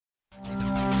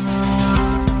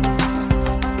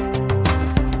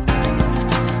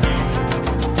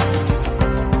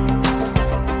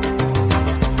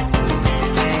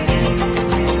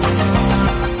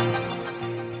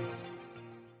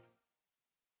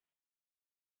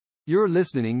You're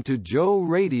listening to Joe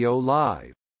Radio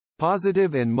Live.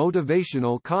 Positive and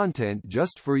motivational content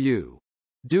just for you.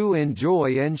 Do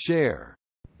enjoy and share.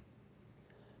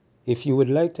 If you would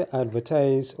like to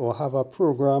advertise or have a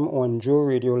program on Joe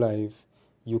Radio Live,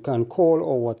 you can call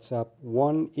or WhatsApp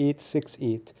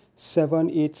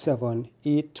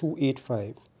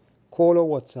 1-868-787-8285. Call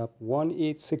or WhatsApp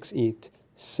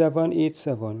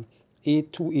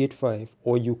 1-868-787-8285,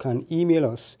 or you can email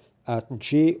us at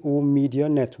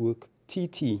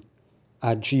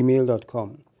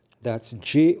jomedianetworktt@gmail.com. That's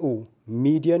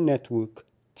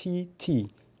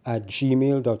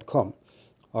jomedianetworktt@gmail.com.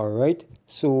 All right.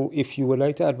 So if you would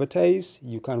like to advertise,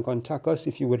 you can contact us.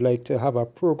 If you would like to have a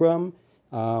program,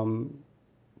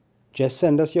 just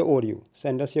send us your audio.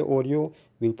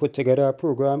 We'll put together a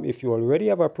program. If you already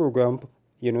have a program,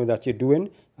 that you're doing,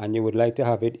 and you would like to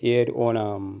have it aired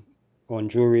on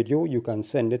Joe Radio, you can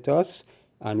send it to us,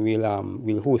 and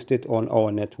we'll host it on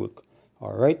our network.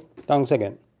 All right. Thanks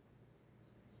again.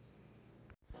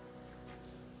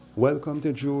 Welcome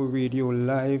to Joe Radio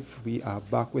Live. We are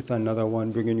back with another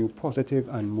one, bringing you positive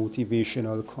and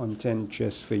motivational content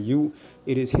just for you.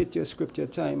 It is Hit Your Scripture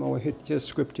time. Our Hit Your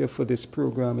Scripture for this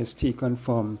program is taken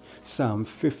from Psalm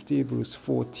 50, verse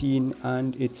 14,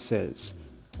 and it says,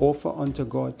 "Offer unto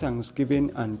God thanksgiving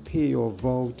and pay your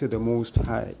vow to the Most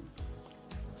High."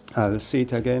 I'll say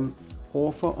it again.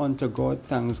 Offer unto God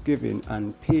thanksgiving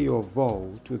and pay your vow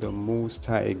to the Most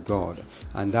High God.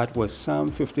 And that was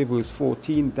Psalm 50 verse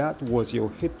 14. That was your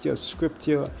Hit Your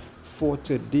Scripture for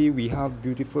today. We have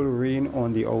beautiful rain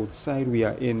on the outside. We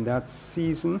are in that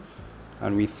season,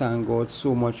 and we thank God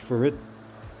so much for it.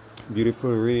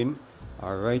 Beautiful rain.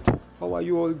 All right. How are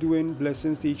you all doing?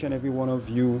 Blessings to each and every one of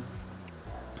you.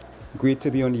 Great to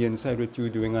be on the inside with you,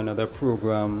 doing another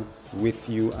program with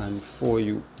you and for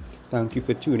you. Thank you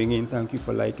for tuning in. Thank you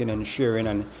for liking and sharing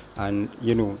and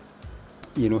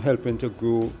helping to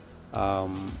grow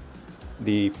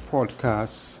the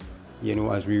podcast,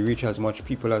 as we reach as much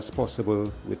people as possible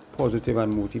with positive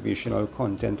and motivational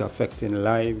content affecting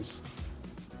lives,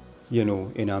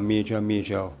 in a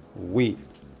major way.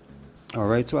 All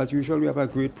right. So as usual, we have a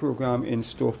great program in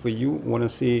store for you. I want to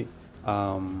say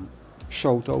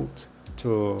shout out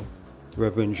to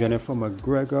Reverend Jennifer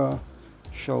McGregor.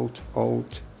 Shout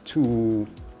out to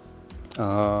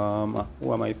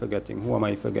who am I forgetting?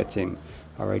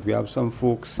 All right, we have some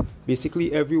folks,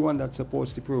 basically everyone that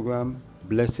supports the program.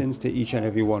 Blessings to each and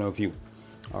every one of you.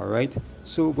 All right,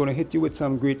 so we're gonna hit you with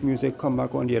some great music. Come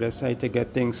back on the other side to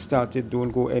get things started. Don't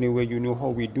go anywhere. You know how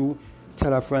we do.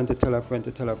 Tell a friend to tell a friend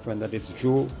to tell a friend that it's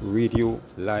Joe Radio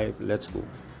Live. Let's go.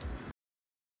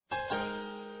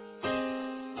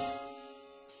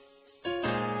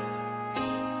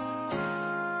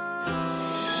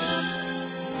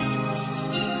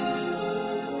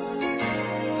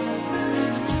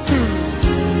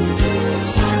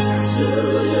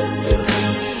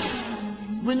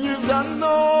 When you've done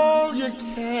all you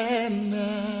can,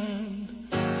 and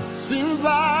it seems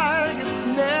like it's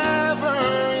never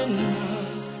enough.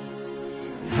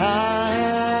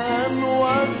 And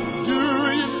what do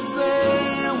you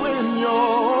say when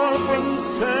your friends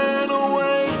turn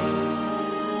away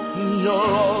and you're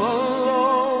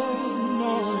all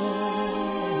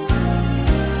alone?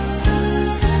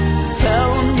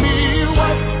 Tell me,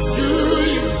 what do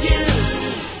you give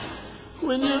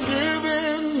when you're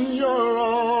giving your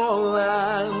all,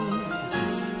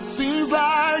 and seems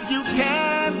like you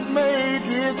can't make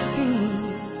it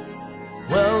through?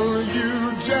 Well,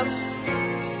 you just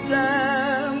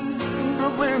stand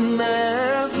when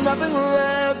there's nothing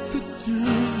left to do.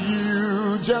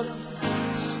 You just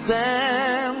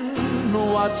stand,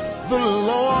 watch the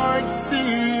Lord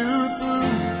see you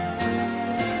through.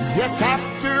 Yes,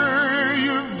 after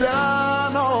you've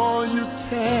done all you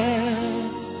can,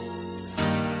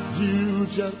 you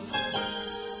just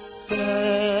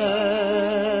stand.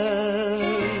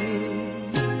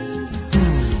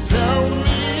 Tell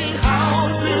me, how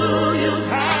do you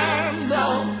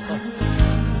handle the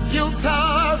guilt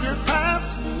of your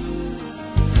past?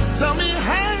 Tell me,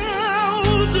 how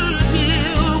do you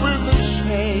deal with the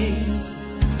shame?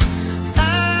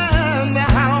 And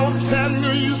how can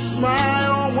you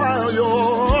smile while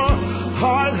your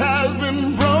heart has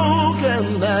been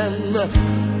broken and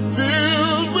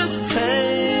filled with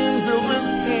pain, filled with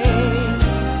pain?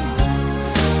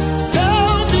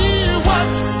 Tell me, what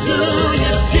do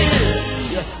you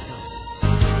give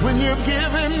when you're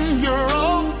giving your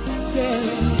all? Yeah.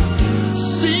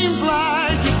 Seems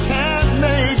like you can't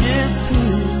make it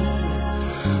through.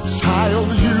 Child,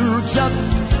 you just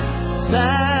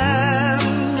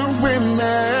stand when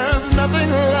there's nothing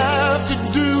left to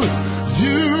do.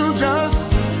 You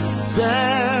just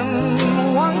stand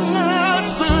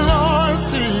once the Lord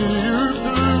see you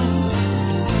through.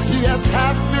 Yes,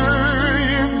 after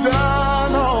you've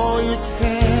done all you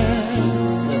can,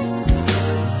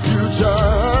 you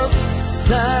just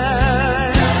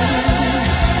stand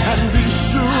and be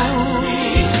sure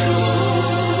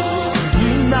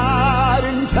you're not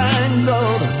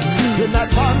entangled in that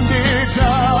bondage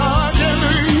again.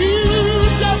 You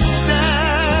just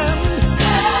stand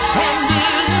and be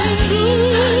sure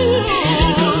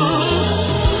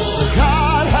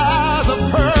God has a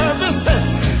purpose.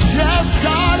 Yes,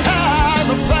 God has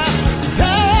a plan.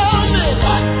 Tell me,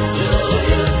 what do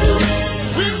you do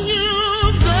when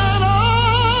you've done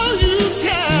all you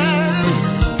can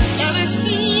and it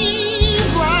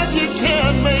seems like you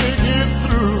can't make it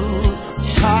through?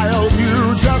 Child, you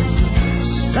just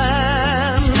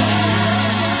stand.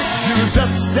 You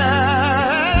just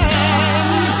stand.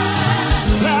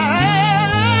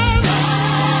 Stand.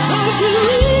 Don't you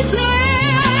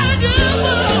dare give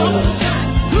up.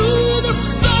 Through the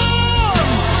storm,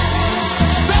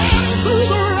 stand through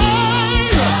the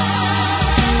rain,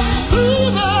 through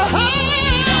the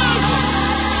hurt,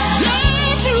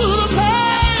 jump through the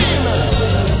pain.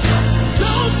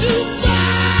 Don't you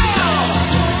bow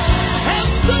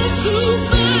and don't you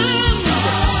bend.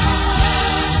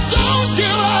 Don't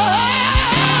give up.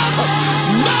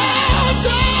 No,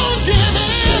 don't give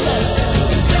in.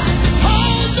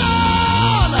 Hold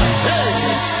on. Hey,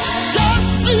 just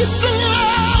be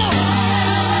strong.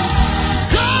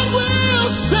 God will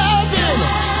step in.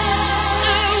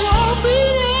 It won't be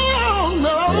long,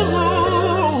 no.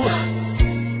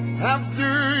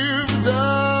 After you've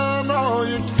done all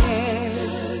you can.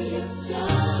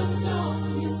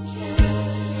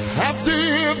 After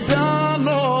you've done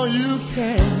all you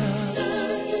can.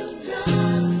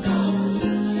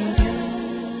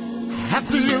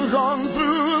 After you've gone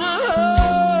through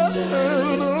the hurt.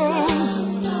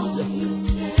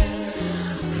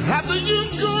 After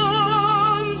you've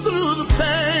gone through the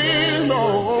pain,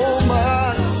 oh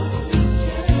my.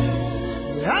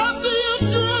 After you've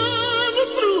gone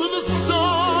through the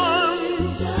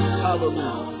storms,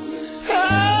 hallelujah.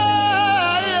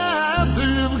 Hey, after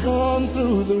you've gone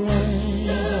through the rain.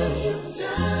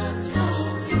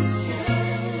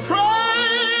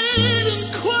 Prayed and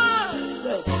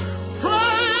cried,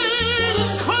 prayed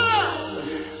and cried,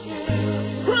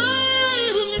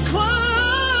 prayed and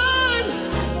cried,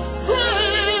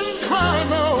 prayed and cried,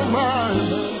 no mind.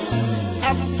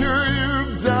 After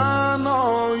you've done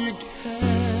all you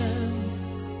can,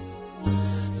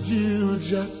 you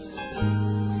just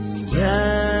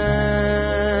stand.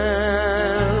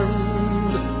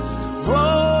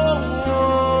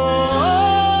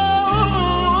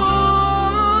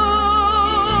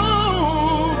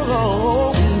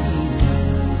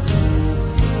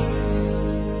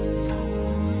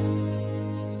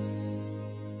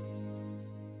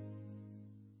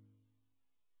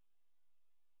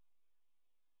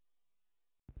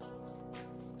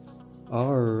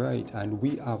 All right, and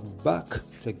we are back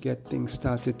to get things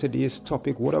started. Today's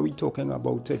topic, what are we talking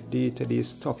about today?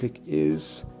 Today's topic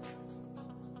is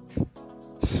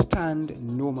stand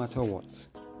no matter what.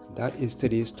 That is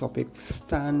today's topic,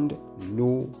 stand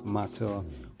no matter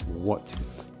what.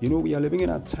 You know, we are living in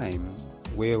a time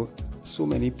where so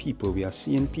many people, we are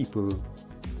seeing people,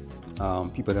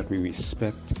 people that we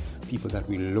respect, people that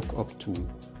we look up to,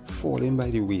 falling by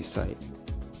the wayside,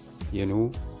 you know,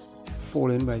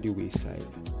 fallen by the wayside,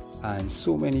 and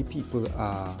so many people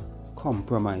are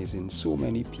compromising, so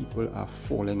many people are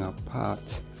falling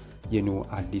apart, you know,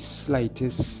 at the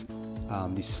slightest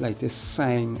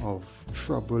sign of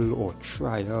trouble or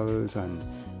trials and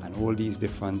all these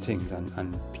different things,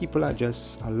 and people are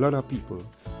just, a lot of people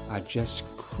are just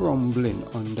crumbling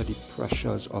under the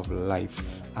pressures of life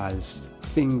as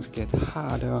things get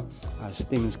harder, as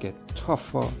things get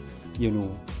tougher, you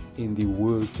know, in the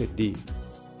world today.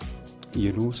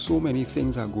 You know, so many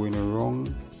things are going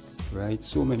wrong, right?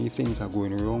 So many things are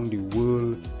going wrong. The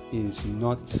world is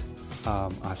not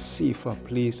a safer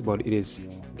place, but it is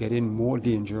getting more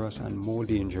dangerous and more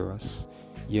dangerous,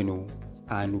 you know.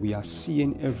 And we are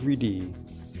seeing every day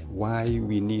why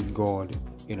we need God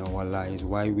in our lives,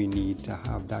 why we need to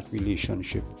have that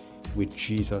relationship with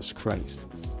Jesus Christ,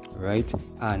 right?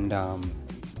 And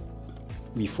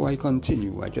before I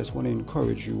continue, I just want to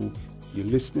encourage you, you're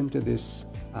listening to this,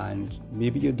 and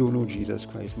maybe you don't know Jesus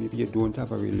Christ, maybe you don't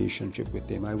have a relationship with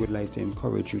him. I would like to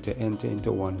encourage you to enter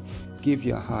into one. Give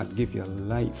your heart, give your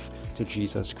life to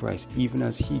Jesus Christ, even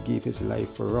as he gave his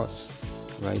life for us,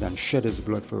 right, and shed his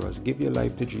blood for us. Give your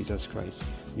life to Jesus Christ.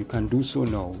 You can do so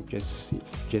now. Just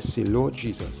say, Lord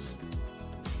Jesus,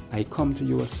 I come to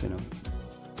you a sinner.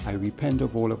 I repent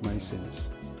of all of my sins.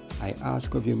 I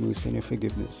ask of your mercy and your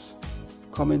forgiveness.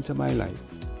 Come into my life.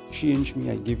 Change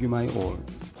me. I give you my all.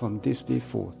 From this day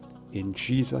forth, in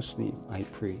Jesus' name I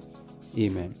pray.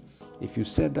 Amen. If you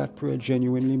said that prayer,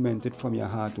 genuinely meant it from your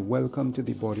heart, welcome to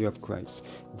the body of Christ.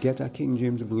 Get a King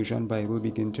James Version Bible,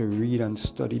 begin to read and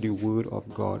study the Word of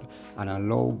God, and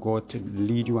allow God to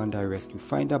lead you and direct you.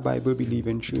 Find a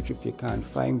Bible-believing church if you can.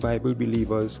 Find Bible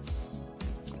believers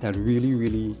that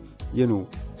really,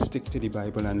 stick to the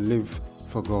Bible and live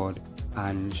for God,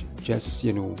 and just,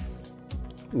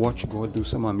 watch God do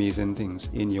some amazing things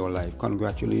in your life.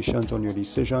 Congratulations on your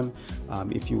decision.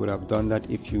 If you would have done that,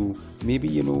 if you maybe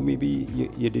you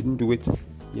didn't do it,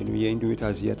 you ain't do it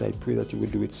as yet, I pray that you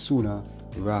would do it sooner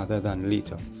rather than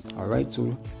later. All right,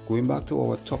 so going back to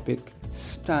our topic,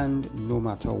 stand no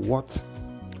matter what.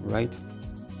 Right,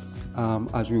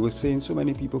 as we were saying, so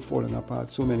many people falling apart,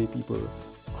 so many people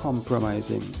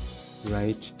compromising.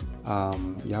 Right,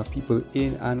 you have people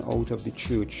in and out of the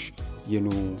church,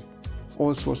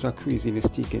 all sorts of craziness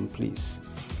taking place.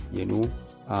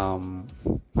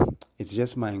 It's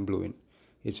just mind-blowing.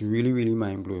 It's really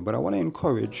mind-blowing. But I want to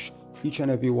encourage each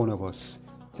and every one of us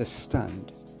to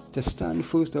stand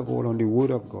first of all on the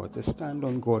Word of God, to stand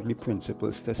on godly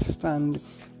principles, to stand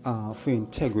for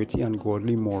integrity and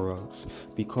godly morals,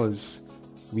 because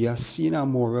we are seeing a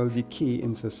moral decay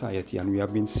in society, and we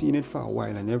have been seeing it for a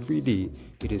while, and every day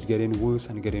it is getting worse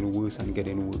and getting worse and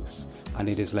getting worse. And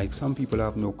it is like some people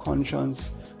have no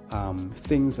conscience.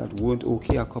 Things that weren't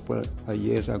okay a couple of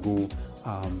years ago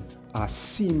are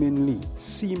seemingly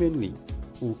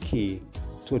okay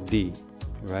today,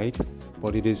 right?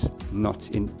 But it is not.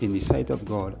 In the sight of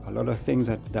God, a lot of things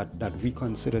that we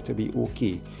consider to be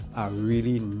okay are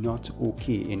really not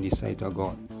okay in the sight of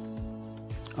God.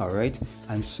 All right,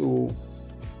 and so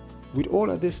with all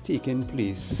of this taking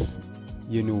place,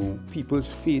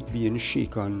 people's faith being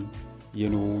shaken,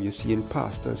 you're seeing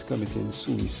pastors committing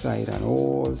suicide and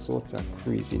all sorts of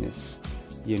craziness.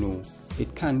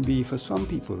 It can be, for some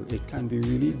people, it can be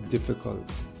really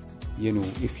difficult.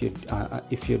 If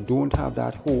you don't have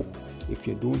that hope, if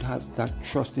you don't have that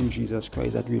trust in Jesus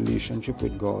Christ, that relationship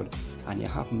with God, and you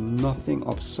have nothing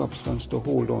of substance to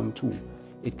hold on to,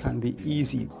 it can be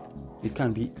easy. It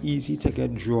can be easy to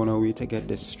get drawn away, to get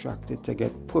distracted, to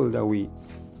get pulled away,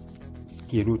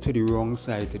 to the wrong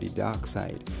side, to the dark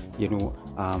side.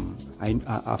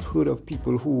 I've heard of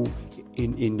people who,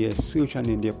 in their search and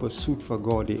in their pursuit for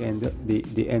God, they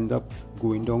end up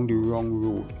going down the wrong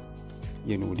road.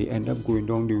 They end up going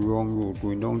down the wrong road,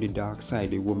 going down the dark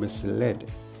side. They were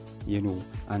misled,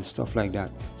 and stuff like that.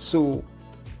 So,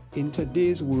 in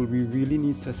today's world, we really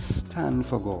need to stand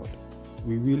for God.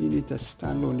 We really need to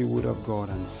stand on the Word of God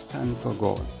and stand for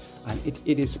God. And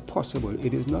it is possible.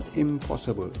 It is not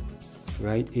impossible,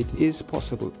 right? It is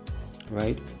possible,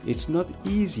 right? It's not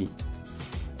easy,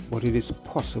 but it is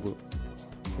possible,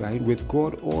 right? With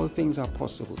God, all things are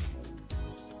possible.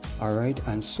 All right?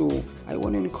 And so I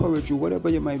want to encourage you, whatever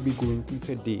you might be going through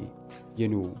today,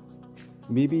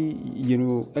 maybe,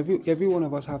 every one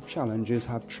of us have challenges,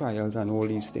 have trials and all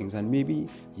these things. And maybe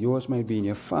yours might be in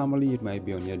your family, it might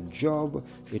be on your job,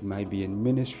 it might be in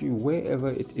ministry, wherever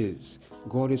it is.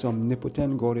 God is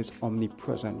omnipotent, God is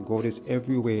omnipresent, God is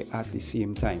everywhere at the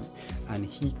same time. And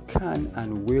He can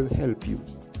and will help you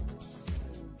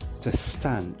to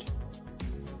stand,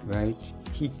 right?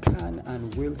 He can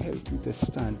and will help you to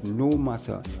stand no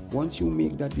matter. Once you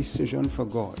make that decision for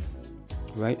God,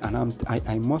 right? And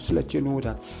I must let you know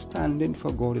that standing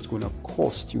for God is going to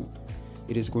cost you.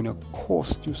 It is going to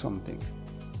cost you something,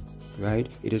 right?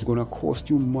 It is going to cost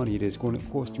you money. It is going to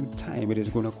cost you time. It is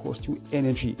going to cost you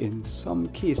energy. In some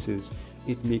cases,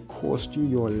 it may cost you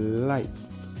your life.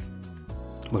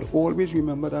 But always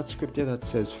remember that scripture that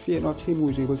says, fear not him who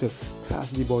is able to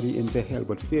cast the body into hell,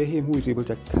 but fear him who is able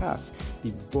to cast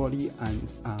the body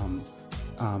and,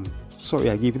 sorry,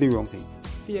 I gave you the wrong thing.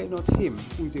 Fear not him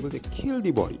who is able to kill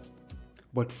the body,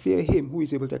 but fear him who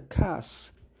is able to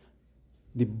cast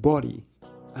the body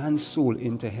and soul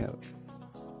into hell.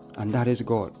 And that is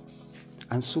God.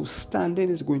 And so standing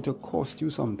is going to cost you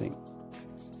something.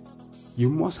 You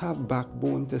must have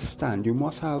backbone to stand. You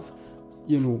must have,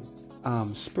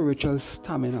 spiritual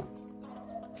stamina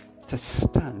to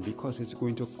stand, because it's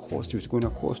going to cost you. It's going to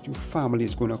cost you family.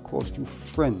 It's going to cost you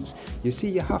friends. You see,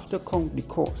 you have to count the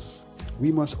cost.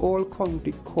 We must all count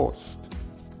the cost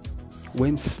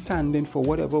when standing for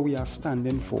whatever we are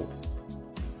standing for.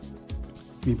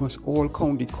 We must all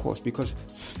count the cost, because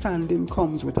standing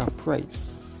comes with a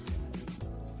price.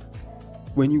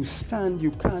 When you stand,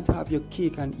 you can't have your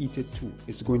cake and eat it too.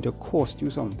 It's going to cost you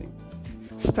something.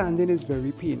 Standing is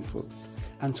very painful.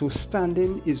 And so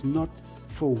standing is not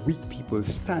for weak people.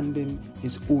 Standing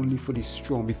is only for the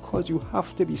strong, because you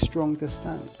have to be strong to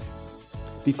stand.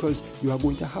 Because you are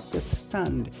going to have to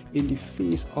stand in the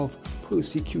face of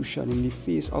persecution, in the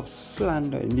face of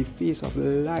slander, in the face of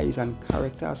lies and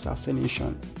character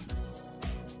assassination.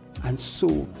 And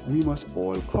so we must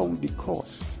all count the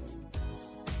cost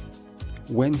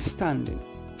when standing.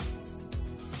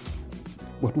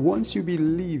 But once you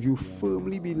believe, you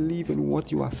firmly believe in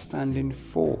what you are standing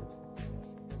for,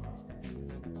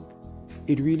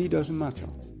 it really doesn't matter.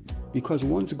 Because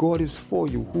once God is for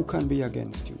you, who can be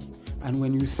against you? And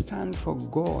when you stand for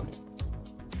God,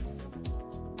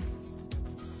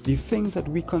 the things that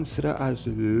we consider as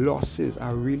losses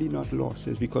are really not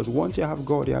losses, because once you have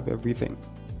God, you have everything.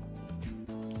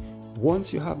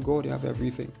 Once you have God, you have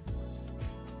everything.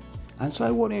 And so I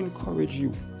want to encourage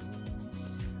you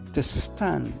to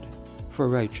stand for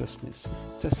righteousness,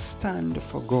 to stand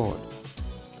for God,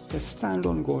 to stand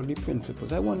on godly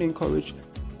principles. I want to encourage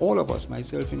all of us,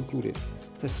 myself included,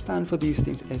 to stand for these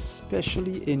things,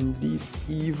 especially in these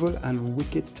evil and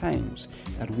wicked times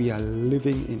that we are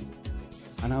living in.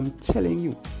 And I'm telling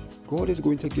you, God is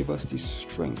going to give us the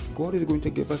strength. God is going to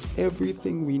give us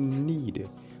everything we need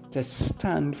to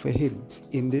stand for Him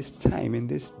in this time, in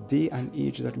this day and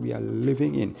age that we are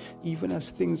living in. Even as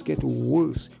things get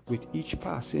worse with each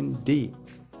passing day,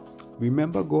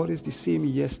 remember, God is the same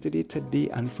yesterday, today,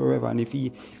 and forever. And if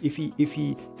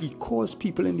He calls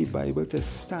people in the Bible to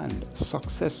stand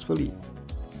successfully,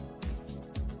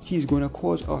 He's going to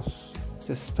cause us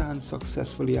to stand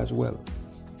successfully as well.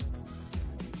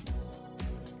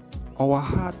 Our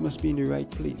heart must be in the right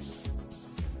place.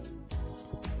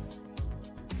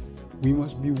 We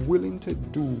must be willing to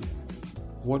do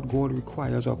what God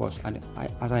requires of us. And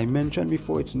as I mentioned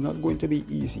before, it's not going to be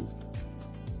easy,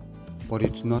 but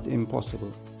it's not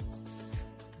impossible.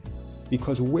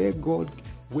 Because where God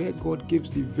gives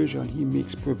the vision, He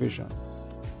makes provision.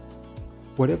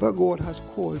 Whatever God has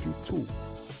called you to,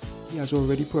 He has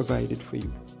already provided for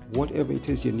you. Whatever it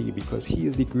is you need, because He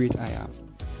is the great I am.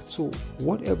 So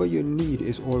whatever you need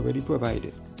is already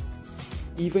provided.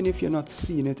 Even if you're not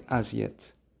seeing it as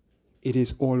yet, it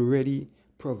is already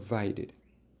provided.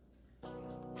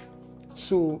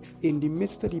 So in the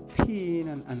midst of the pain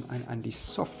and the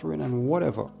suffering and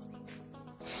whatever,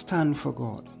 stand for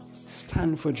God.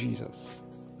 Stand for Jesus.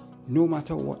 No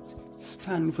matter what,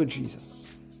 stand for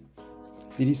Jesus.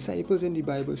 The disciples in the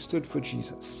Bible stood for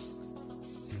Jesus.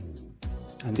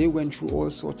 And they went through all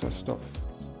sorts of stuff.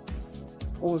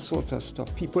 All sorts of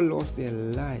stuff. People lost their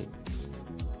lives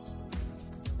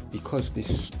because they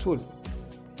stood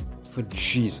for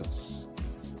Jesus.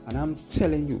 And I'm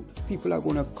telling you, people are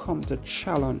going to come to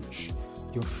challenge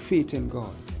your faith in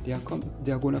God. They are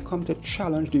going to come to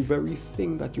challenge the very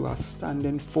thing that you are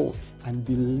standing for and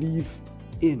believe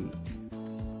in.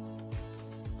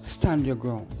 Stand your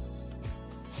ground.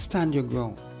 Stand your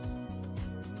ground.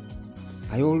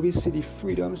 I always say the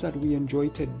freedoms that we enjoy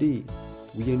today,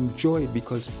 we enjoy it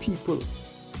because people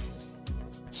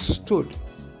stood.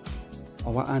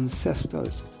 Our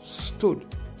ancestors stood.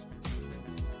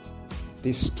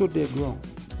 They stood their ground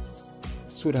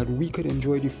so that we could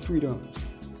enjoy the freedoms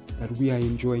that we are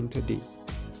enjoying today.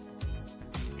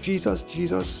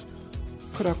 Jesus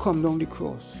could have come down the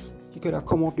cross. He could have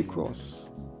come off the cross.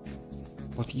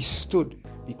 But He stood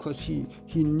because he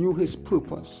knew His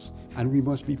purpose. And we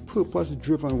must be purpose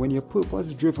driven. When you're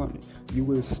purpose driven, you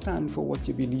will stand for what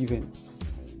you believe in.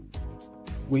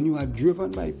 When you are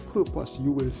driven by purpose,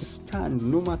 you will stand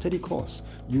no matter the cost.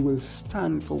 You will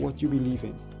stand for what you believe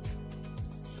in.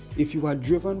 If you are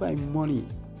driven by money,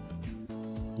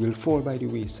 you'll fall by the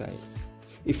wayside.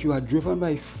 If you are driven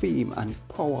by fame and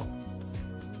power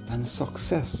and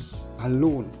success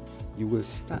alone, you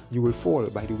will fall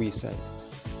by the wayside.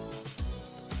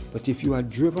 But if you are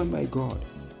driven by God,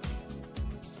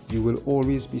 you will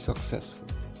always be successful.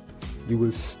 You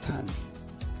will stand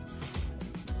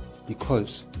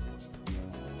because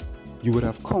you would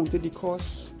have counted the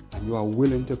cost and you are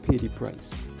willing to pay the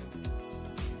price.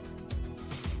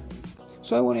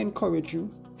 So I want to encourage you,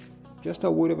 just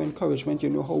a word of encouragement.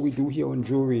 You know how we do here on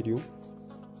Joe Radio.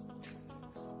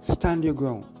 Stand your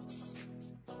ground.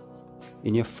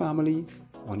 In your family,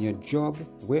 on your job,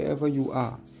 wherever you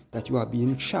are, that you are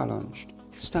being challenged,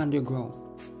 stand your ground.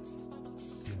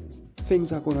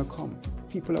 Things are going to come.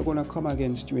 People are going to come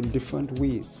against you in different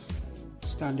ways.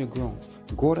 Stand your ground.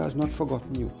 God has not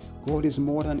forgotten you. God is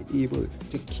more than able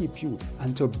to keep you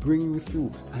and to bring you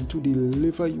through and to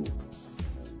deliver you.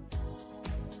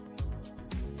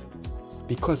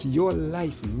 Because your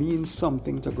life means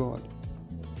something to God.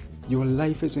 Your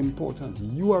life is important.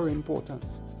 You are important.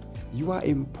 You are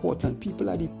important. People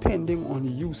are depending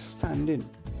on you standing.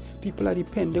 People are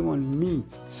depending on me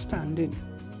standing.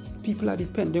 People are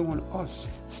depending on us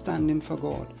standing for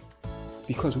God.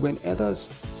 Because when others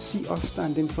see us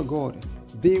standing for God,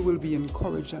 they will be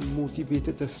encouraged and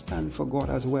motivated to stand for God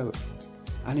as well.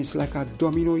 And it's like a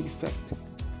domino effect.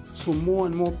 So more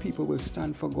and more people will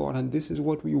stand for God, and this is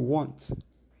what we want.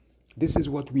 This is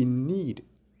what we need.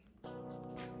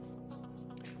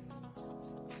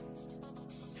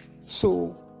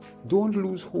 So don't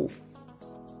lose hope.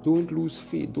 Don't lose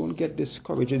faith. Don't get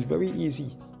discouraged. It's very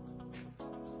easy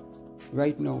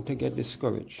right now to get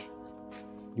discouraged.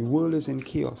 The world is in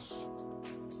chaos.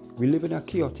 We live in a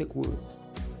chaotic world.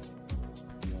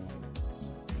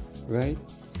 Right?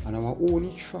 And our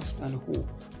only trust and hope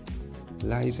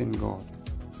lies in God.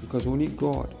 Because only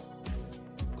God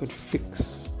could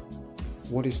fix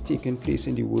what is taking place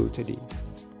in the world today.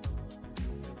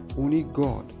 Only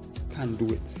God can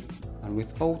do it. And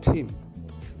without Him,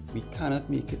 we cannot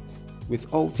make it.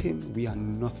 Without Him, we are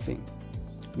nothing.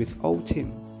 Without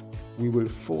Him, we will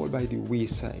fall by the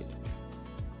wayside,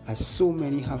 as so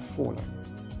many have fallen,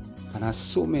 and as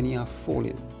so many are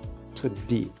falling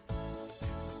today.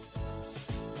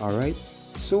 Alright,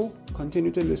 so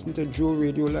continue to listen to Joe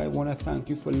Radio Live. I want to thank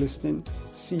you for listening.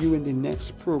 See you in the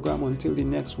next program. Until the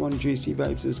next one, JC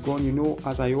Vibes is gone. You know,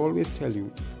 as I always tell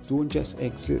you, don't just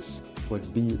exist,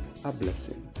 but be a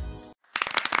blessing.